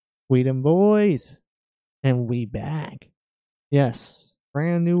We them boys, and we back. Yes,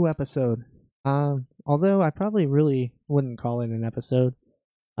 brand new episode. Although I probably really wouldn't call it an episode.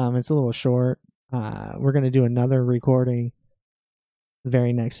 It's a little short. We're gonna do another recording the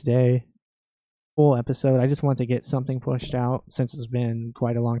very next day. Full episode. I just want to get something pushed out since it's been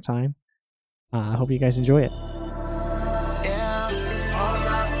quite a long time. I hope you guys enjoy it.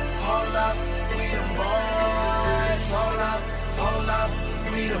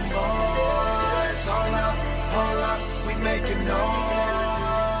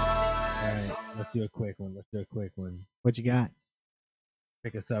 Let's do a quick one. What you got?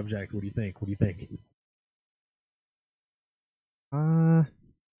 Pick a subject. What do you think?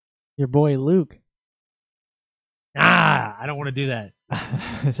 Your boy Luke. I don't want to do that.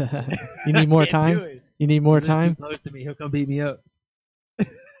 You need more time? You need more time? Close to me. He'll come beat me up.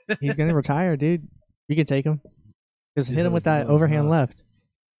 He's gonna retire, dude. You can take him. Just hit him with that overhand left.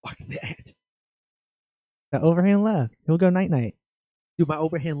 Fuck that. That overhand left. He'll go night. Dude, my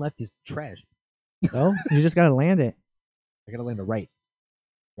overhand left is trash. Oh, you just gotta land it. I gotta land the right.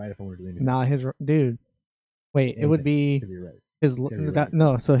 Right if I wanted to land it. Nah, his dude. Wait, it would be right. his right.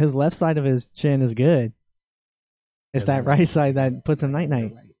 no. So his left side of his chin is good. It's that right side that puts him night.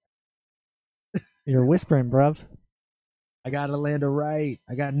 Right. You're whispering, bruv. I gotta land a right.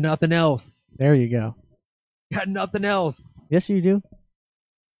 I got nothing else. There you go. Got nothing else. Yes, you do.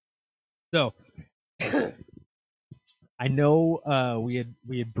 So, I know we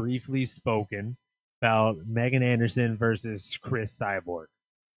had briefly spoken about Megan Anderson versus Chris Cyborg.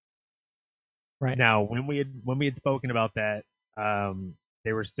 Right. Now, when we had spoken about that,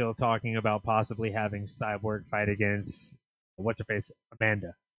 they were still talking about possibly having Cyborg fight against what's her face,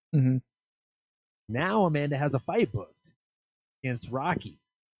 Amanda. Mm-hmm. Now Amanda has a fight booked against Rocky.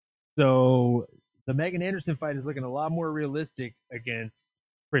 So the Megan Anderson fight is looking a lot more realistic against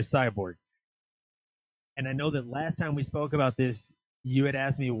Chris Cyborg. And I know that last time we spoke about this, you had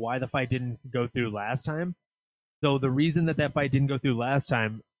asked me why the fight didn't go through last time. So the reason that fight didn't go through last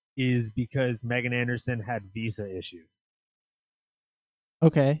time is because Megan Anderson had visa issues.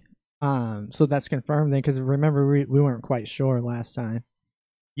 Okay. So that's confirmed then, because remember we weren't quite sure last time.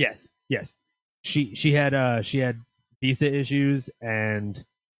 Yes. She had visa issues, and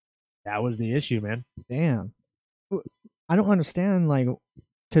that was the issue, man. Damn. I don't understand, like,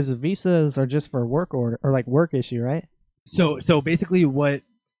 because visas are just for work order or like work issue, right? So basically, what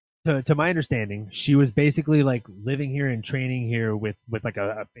to my understanding, she was basically like living here and training here with like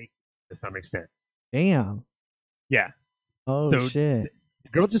a fake to some extent. Damn. Yeah. Oh so shit. The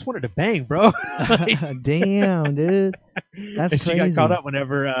girl just wanted to bang, bro. Damn, dude. That's and crazy. She got caught up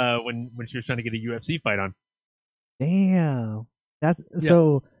whenever when she was trying to get a UFC fight on. Damn.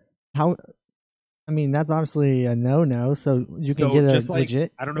 So how? I mean, that's obviously a no. So you can get a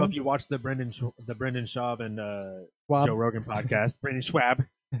legit. I don't know if you watched the Brendan Schaub and Joe Rogan podcast. Brendan Schwab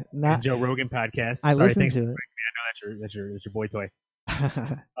and Joe Rogan podcast. I listened to it. I know that's your boy toy.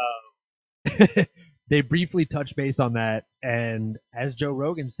 They briefly touched base on that, and as Joe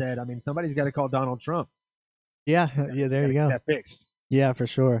Rogan said, I mean, somebody's got to call Donald Trump. Yeah. There you go. That fixed. Yeah, for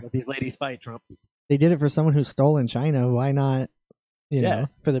sure. Let these ladies fight, Trump. They did it for someone who stole in China. Why not? You know,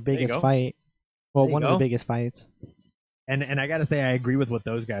 for the biggest fight. Well, one of the biggest fights. And I gotta say, I agree with what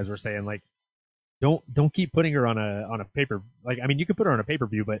those guys were saying. Like, don't keep putting her on a paper. Like, I mean, you can put her on a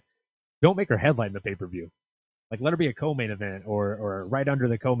pay-per-view, but don't make her headline the pay-per-view. Like, let her be a co-main event or right under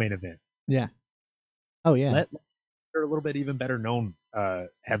the co-main event. Yeah. Oh yeah. Let her a little bit even better known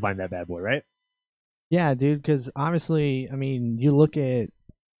headline that bad boy, right? Yeah, dude. Because obviously, I mean, you look at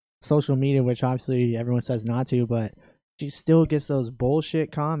social media, which obviously everyone says not to, but she still gets those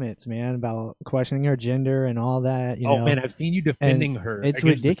bullshit comments, man, about questioning her gender and all that. You know? Man, I've seen you defending her. It's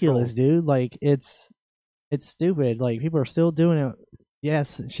ridiculous, dude. Like, it's stupid. Like, people are still doing it.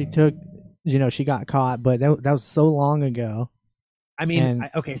 Yes, she took, she got caught, but that was so long ago. I mean,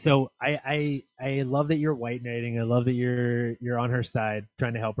 so I love that you're white knighting. I love that you're on her side,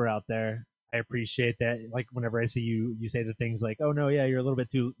 trying to help her out there. I appreciate that. Like, whenever I see you say the things like, "Oh no, yeah, you're a little bit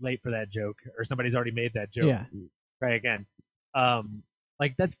too late for that joke," or somebody's already made that joke. Yeah. Try again.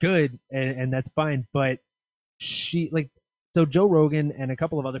 Like, that's good and that's fine. But so Joe Rogan and a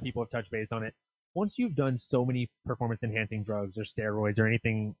couple of other people have touched base on it. Once you've done so many performance enhancing drugs or steroids or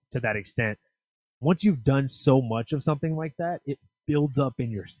anything to that extent, once you've done so much of something like that, it builds up in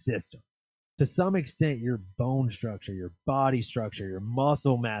your system. To some extent, your bone structure, your body structure, your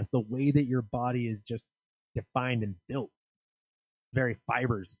muscle mass, the way that your body is just defined and built, very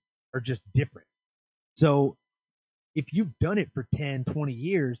fibers are just different. So if you've done it for 10, 20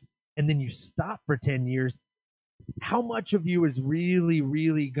 years and then you stop for 10 years, how much of you is really,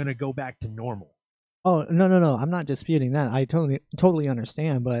 really gonna go back to normal? Oh, no. I'm not disputing that. I totally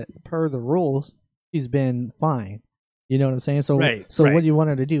understand, but per the rules, he's been fine. You know what I'm saying? So Right, so right. what do you want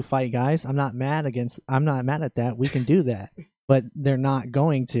her to do? Fight guys? I'm not mad at that. We can do that. But they're not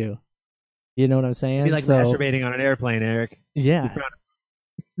going to. You know what I'm saying? It'd be like So masturbating on an airplane, Eric. yeah.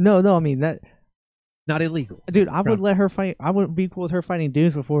 No, I mean that Not illegal. dude, I would let her fight. I would be cool with her fighting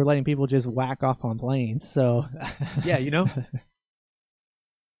dudes before letting people just whack off on planes. So Yeah, you know.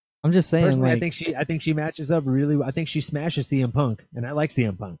 I'm just saying, Personally, like, I think she matches up really. I think she smashes CM Punk, and I like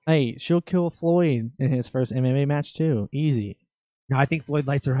CM Punk. hey, she'll kill Floyd in his first MMA match too. Easy. No, I think Floyd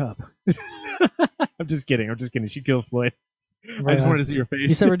lights her up. I'm just kidding. She killed Floyd. I just Bruh. wanted to see your face.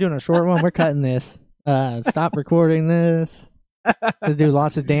 You said we're doing a short one. We're cutting this. Stop recording this. This dude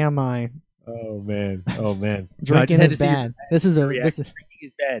lost his damn mind. Oh man. Oh man. Drinking No, I just is had to see bad. This is a your this reaction. is Drinking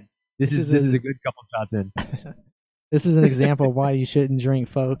is bad. This This is is a good couple shots in. this is an example of why you shouldn't drink,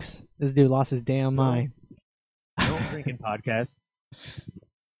 folks. This dude lost his damn mind. Don't drink in podcast.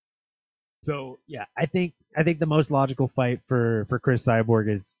 So yeah, I think the most logical fight for Chris Cyborg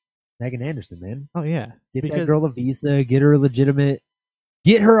is Megan Anderson, man. Oh yeah, Get because that girl a visa, get her a legitimate,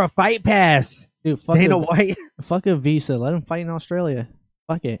 get her a fight pass. dude, fuck Dana a, White. fuck a visa. Let him fight in Australia.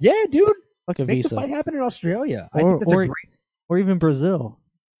 Fuck it. Yeah, dude. Fuck a Make the visa. fight happen in Australia. I Or- think that's or- a great. Or even Brazil.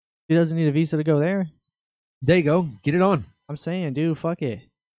 He doesn't need a visa to go there. There you go. Get it on. I'm saying, dude, fuck it.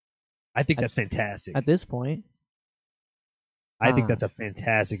 I think that's fantastic. At this point, I think that's a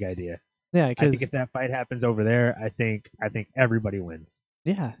fantastic idea. yeah, I because think if that fight happens over there, I think everybody wins.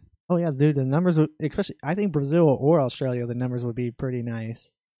 yeah, oh yeah, dude, the numbers, especially I think Brazil or Australia, the numbers would be pretty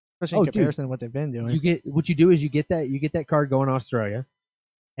nice, especially in Dude. comparison to what they've been doing. You get what you do is you get that card going to Australia,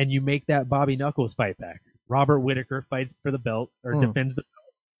 and you make that Bobby Knuckles fight back. Robert Whitaker fights for the belt or defends the belt.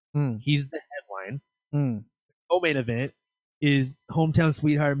 Mm. He's the headline. Mm. Co-main event is hometown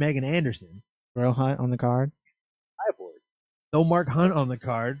sweetheart Megan Anderson. Bro Hunt on the card. Cyborg. Throw Mark Hunt on the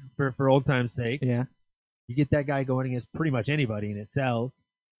card for old time's sake. Yeah. You get that guy going against pretty much anybody, and it sells.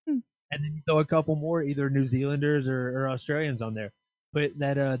 Hmm. And then you throw a couple more, either New Zealanders or Australians on there. Put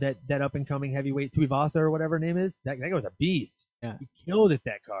that up and coming heavyweight Tuivasa or whatever her name is. That guy was a beast. Yeah. He killed it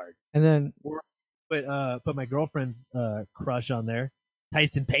that card. And then Put my girlfriend's crush on there,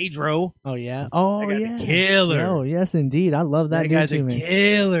 Tyson Pedro. oh yeah, oh That guy's yeah, a killer. Oh yes, indeed. I love that dude guy's too, a man.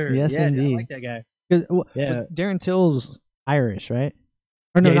 killer. Yes, Yeah, indeed. I like that guy. 'Cause, Yeah. Darren Till's Irish, right?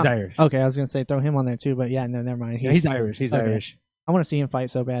 Or Yeah, he's not- Irish. Okay, I was gonna say throw him on there too, but yeah, no, never mind. Yeah, he's Irish. He's okay. Irish. I want to see him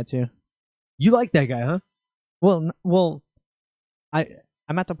fight so bad too. You like that guy, huh? Well,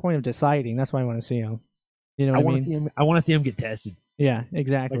 I'm at the point of deciding. That's why I want to see him. You know what I want mean? to see him. I want to see him get tested. Yeah,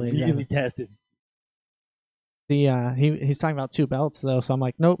 exactly. Like, exactly. really tested. He's talking about 2 belts though, so I'm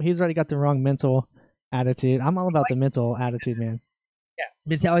like, nope, he's already got the wrong mental attitude. I'm all about the mental attitude, man. Yeah,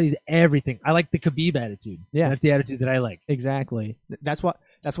 mentality is everything. I like the Khabib attitude. Yeah. That's the attitude that I like. Exactly. That's why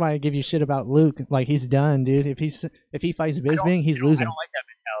I give you shit about Luke. Like he's done, dude. If he fights Bisping, he's losing. I don't like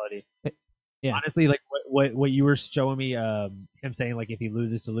that mentality. Yeah. Honestly, like what you were showing me, him saying like if he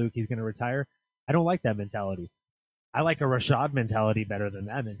loses to Luke, he's gonna retire. I don't like that mentality. I like a Rashad mentality better than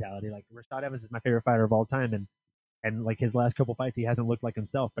that mentality. Like Rashad Evans is my favorite fighter of all time, and like his last couple fights, he hasn't looked like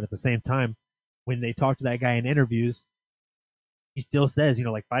himself. But at the same time, when they talk to that guy in interviews, he still says,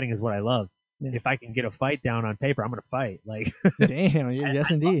 like fighting is what I love. Yeah. If I can get a fight down on paper, I'm gonna fight. Like, Damn, yes,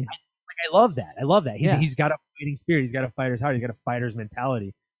 indeed. I love that. I love that. Yeah. He's got a fighting spirit. He's got a fighter's heart. He's got a fighter's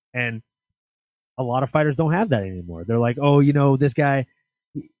mentality. And a lot of fighters don't have that anymore. They're like, oh, this guy,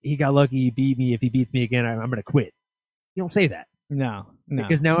 he got lucky. He beat me. If he beats me again, I'm going to quit. You don't say that. No.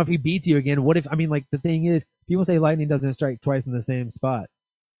 Because now if he beats you again, what if, the thing is, people say lightning doesn't strike twice in the same spot.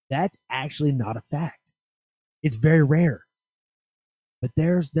 That's actually not a fact. It's very rare. But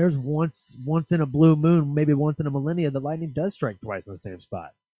there's once in a blue moon, maybe once in a millennia, the lightning does strike twice in the same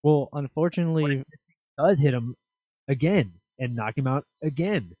spot. Well, unfortunately, It does hit him again and knock him out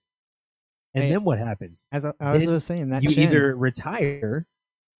again. And then what happens? as I was just saying, that You Shen, either retire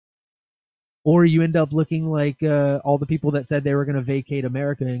or you end up looking like all the people that said they were going to vacate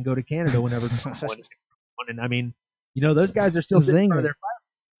America and go to Canada whenever Trump won. And those guys are still sitting Zinger. for their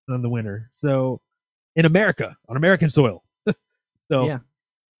fight on the winner. So in America, on American soil. So yeah.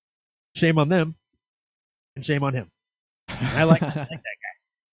 shame on them and shame on him. I like that guy.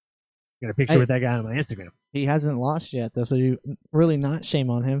 Got a picture with that guy on my Instagram. He hasn't lost yet, though, so you really not shame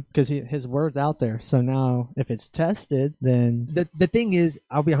on him because his word's out there. So now, if it's tested, then The thing is,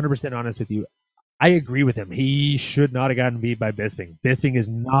 I'll be 100% honest with you. I agree with him. He should not have gotten beat by Bisping. Bisping is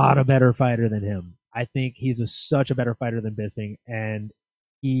not a better fighter than him. I think he's such a better fighter than Bisping, and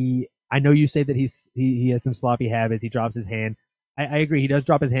I know you say that he has some sloppy habits. He drops his hand. I agree. He does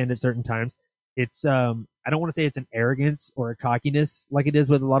drop his hand at certain times. It's I don't want to say it's an arrogance or a cockiness like it is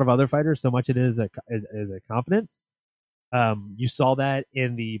with a lot of other fighters. So much it is a confidence. You saw that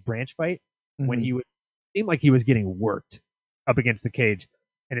in the Branch fight when he would seem like he was getting worked up against the cage,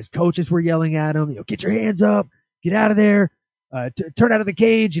 and his coaches were yelling at him, get your hands up, get out of there, turn out of the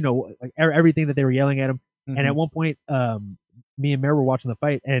cage, like everything that they were yelling at him. And at one point, me and Mare were watching the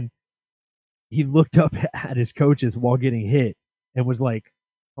fight, and he looked up at his coaches while getting hit and was like,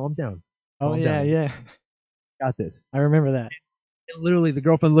 calm down. Oh, yeah, yeah. Got this. I remember that. And literally, the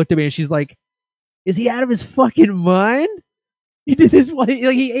girlfriend looked at me and she's like, is he out of his fucking mind? He did this while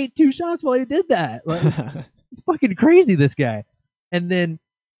he ate 2 shots while he did that. Like, it's fucking crazy, this guy. And then,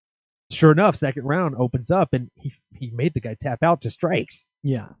 sure enough, second round opens up and he made the guy tap out to strikes.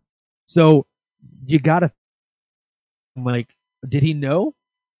 Yeah. So you gotta, like, did he know?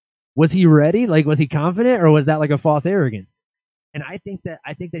 Was he ready? Like, was he confident, or was that like a false arrogance? And I think that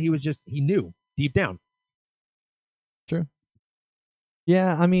he knew deep down. True.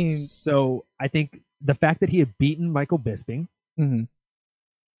 Yeah, I mean, so I think the fact that he had beaten Michael Bisping,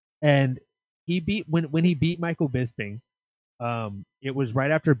 and he beat when he beat Michael Bisping, it was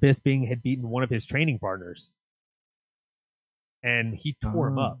right after Bisping had beaten one of his training partners, and he tore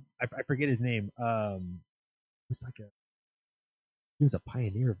him up. I forget his name. He was a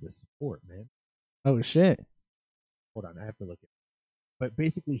pioneer of the sport, man. Oh shit! Hold on, I have to look at it. But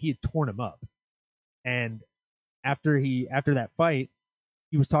basically, he had torn him up, and after that fight,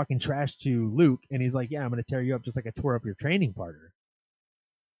 he was talking trash to Luke, and he's like, "Yeah, I'm going to tear you up just like I tore up your training partner."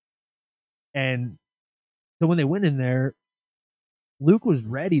 And so when they went in there, Luke was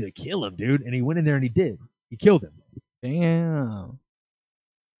ready to kill him, dude, and he went in there and he did. He killed him. Damn.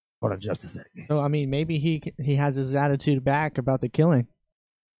 Hold on just a second. So I mean, maybe he has his attitude back about the killing.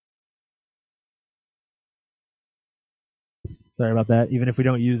 Sorry about that. Even if we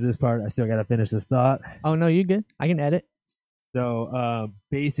don't use this part, I still got to finish this thought. Oh no, you good? I can edit. So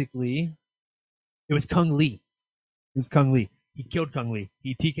basically, it was Kung Lee. He killed Kung Lee.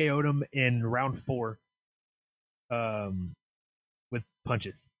 He TKO'd him in round 4 with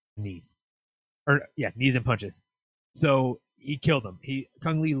punches, knees. Knees and punches. So he killed him.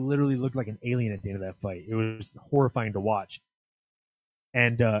 Kung Lee literally looked like an alien at the end of that fight. It was horrifying to watch.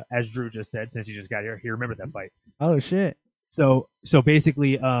 And as Drew just said, since he just got here, he remembered that fight. Oh shit! So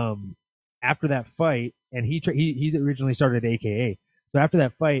basically, after that fight, and he originally started at AKA. So after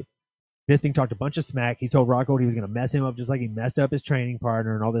that fight, Bisping talked a bunch of smack. He told Rocco he was going to mess him up just like he messed up his training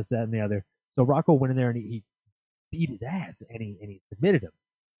partner and all this, that, and the other. So Rocco went in there and he beat his ass and he submitted him.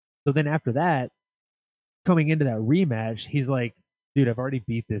 So then after that, coming into that rematch, he's like, dude, I've already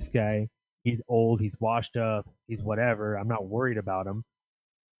beat this guy. He's old. He's washed up. He's whatever. I'm not worried about him.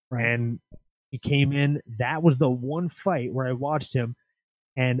 Right. And he came in. That was the one fight where I watched him,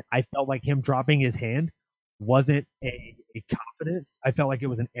 and I felt like him dropping his hand wasn't a confidence. I felt like it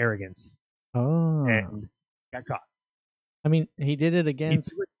was an arrogance. Oh. And got caught. I mean, he did it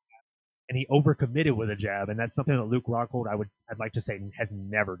against... And he overcommitted with a jab, and that's something that Luke Rockhold, I'd like to say, has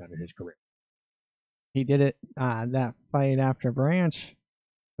never done in his career. He did it that fight after Branch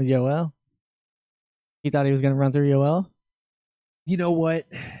with Yoel. He thought he was going to run through Yoel. You know what?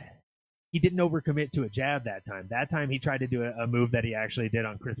 He didn't overcommit to a jab that time. That time he tried to do a move that he actually did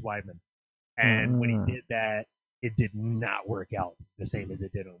on Chris Weidman. And when he did that, it did not work out the same as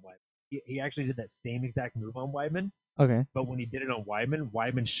it did on Weidman. He actually did that same exact move on Weidman. Okay. But when he did it on Weidman,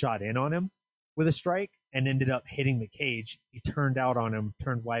 Weidman shot in on him with a strike and ended up hitting the cage. He turned out on him,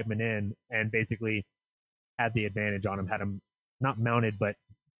 turned Weidman in, and basically had the advantage on him, had him not mounted, but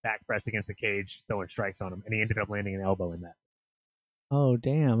back pressed against the cage, throwing strikes on him, and he ended up landing an elbow in that. Oh,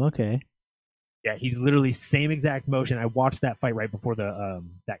 damn. Okay. Yeah, he literally same exact motion. I watched that fight right before the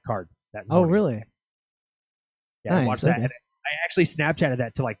that card. Oh, really? Yeah, nice. I watched that. And I actually Snapchatted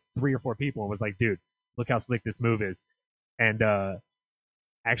that to like 3 or 4 people and was like, dude, look how slick this move is. And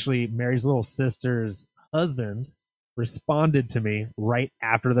actually, Mary's little sister's husband responded to me right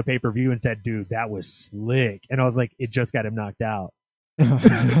after the pay-per-view and said, dude, that was slick. And I was like, it just got him knocked out.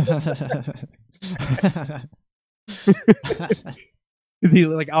 Is he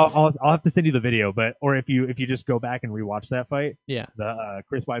like? I'll have to send you the video, or if you just go back and rewatch that fight, yeah, the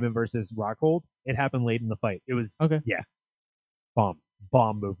Chris Weidman versus Rockhold, it happened late in the fight. It was okay, yeah, bomb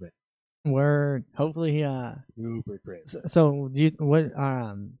movement. Word. Hopefully, super crazy. So do you who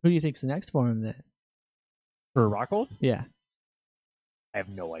do you think's the next for him then? For Rockhold? Yeah, I have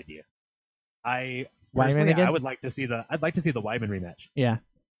no idea. I would like to see I'd like to see the Weidman rematch. Yeah,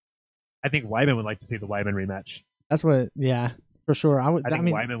 I think Weidman would like to see the Weidman rematch. That's what. Yeah. for sure. I think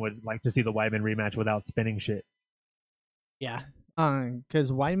Weidman would like to see the Weidman rematch without spinning shit. Yeah.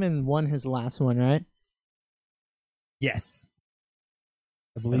 Because Weidman won his last one, right? Yes.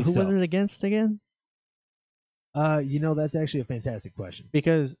 I believe Who so. was it against again? That's actually a fantastic question.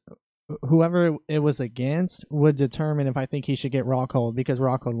 Because whoever it was against would determine if I think he should get Rockhold, because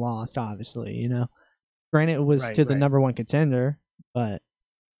Rockhold lost, obviously, Granted, it was to the number one contender, but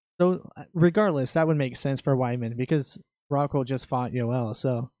so regardless, that would make sense for Weidman because Rockhold just fought Yoel,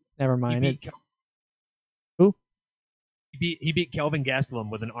 so never mind. Who? He beat Kelvin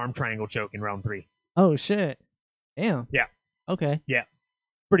Gastelum with an arm triangle choke in round 3. Oh shit! Damn. Yeah. Okay. Yeah.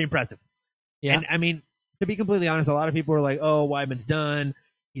 Pretty impressive. Yeah. And I mean, to be completely honest, a lot of people are like, "Oh, Weidman's done.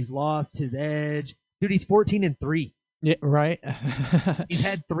 He's lost his edge." Dude, he's 14-3. Yeah, right. He's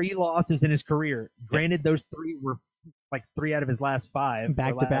had 3 losses in his career. Granted, those 3 were like 3 out of his last 5.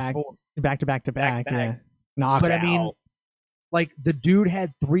 Back to back. Yeah. Knockout. But I mean, like the dude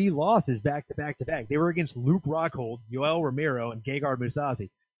had 3 losses back to back to back. They were against Luke Rockhold, Yoel Romero, and Gegard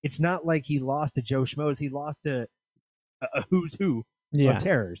Mousasi. It's not like he lost to Joe Schmoes. He lost to a who's who of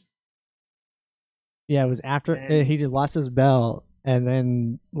terrors. Yeah, it was after he just lost his belt and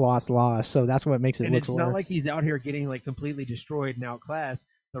then lost. So that's what makes it look worse. It's not like he's out here getting like completely destroyed and outclassed.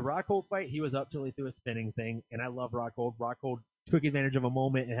 The Rockhold fight, he was up till he threw a spinning thing, and I love Rockhold. Rockhold took advantage of a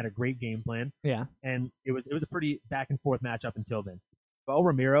moment and had a great game plan. Yeah, and it was a pretty back and forth match up until then. Well,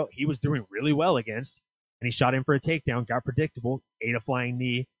 Romero, he was doing really well against, and he shot in for a takedown, got predictable, ate a flying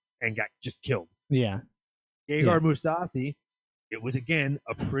knee, and got just killed. Yeah, Gegard Mousasi, it was again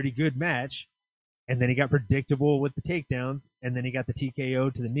a pretty good match. And then he got predictable with the takedowns, and then he got the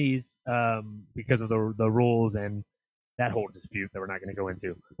TKO to the knees because of the rules and that whole dispute that we're not going to go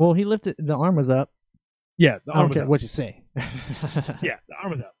into. Well, he lifted the arm was up. Yeah, the arm was up. What you say? Yeah, the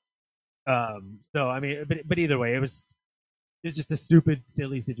arm was up. So I mean, but either way, it's just a stupid,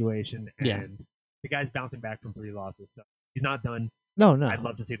 silly situation, and the guy's bouncing back from 3 losses, so he's not done. No. I'd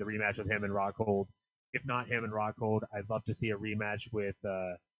love to see the rematch with him and Rockhold. If not him and Rockhold, I'd love to see a rematch with.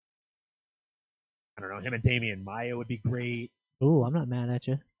 I don't know, him and Damian Maia would be great. Ooh, I'm not mad at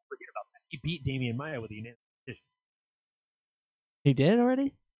you. Forget about that. He beat Damian Maia with a unanimous decision. He did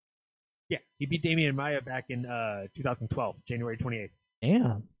already? Yeah, he beat Damian Maia back in 2012, January 28th.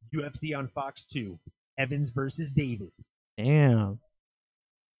 Damn. UFC on Fox 2. Evans versus Davis. Damn.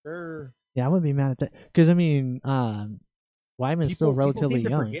 Sure. Yeah, I wouldn't be mad at that. Because, I mean, Weidman's still relatively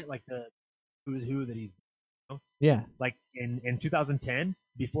young. Forget, like, the who's who that he's... Yeah. Like, in 2010,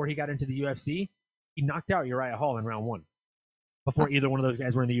 before he got into the UFC, he knocked out Uriah Hall in round 1 before either one of those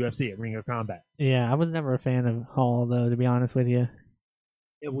guys were in the UFC at Ring of Combat. Yeah, I was never a fan of Hall, though, to be honest with you.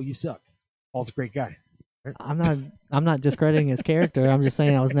 Yeah, well, you suck. Hall's a great guy. Right? I'm not discrediting his character. I'm just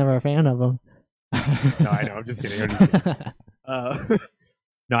saying I was never a fan of him. No, I know. I'm just kidding.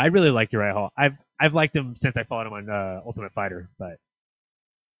 No, I really like Uriah Hall. I've liked him since I followed him on Ultimate Fighter. But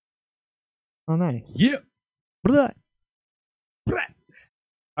oh, nice. Yeah. Blah.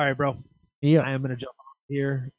 All right, bro. Yeah. I am gonna jump off here.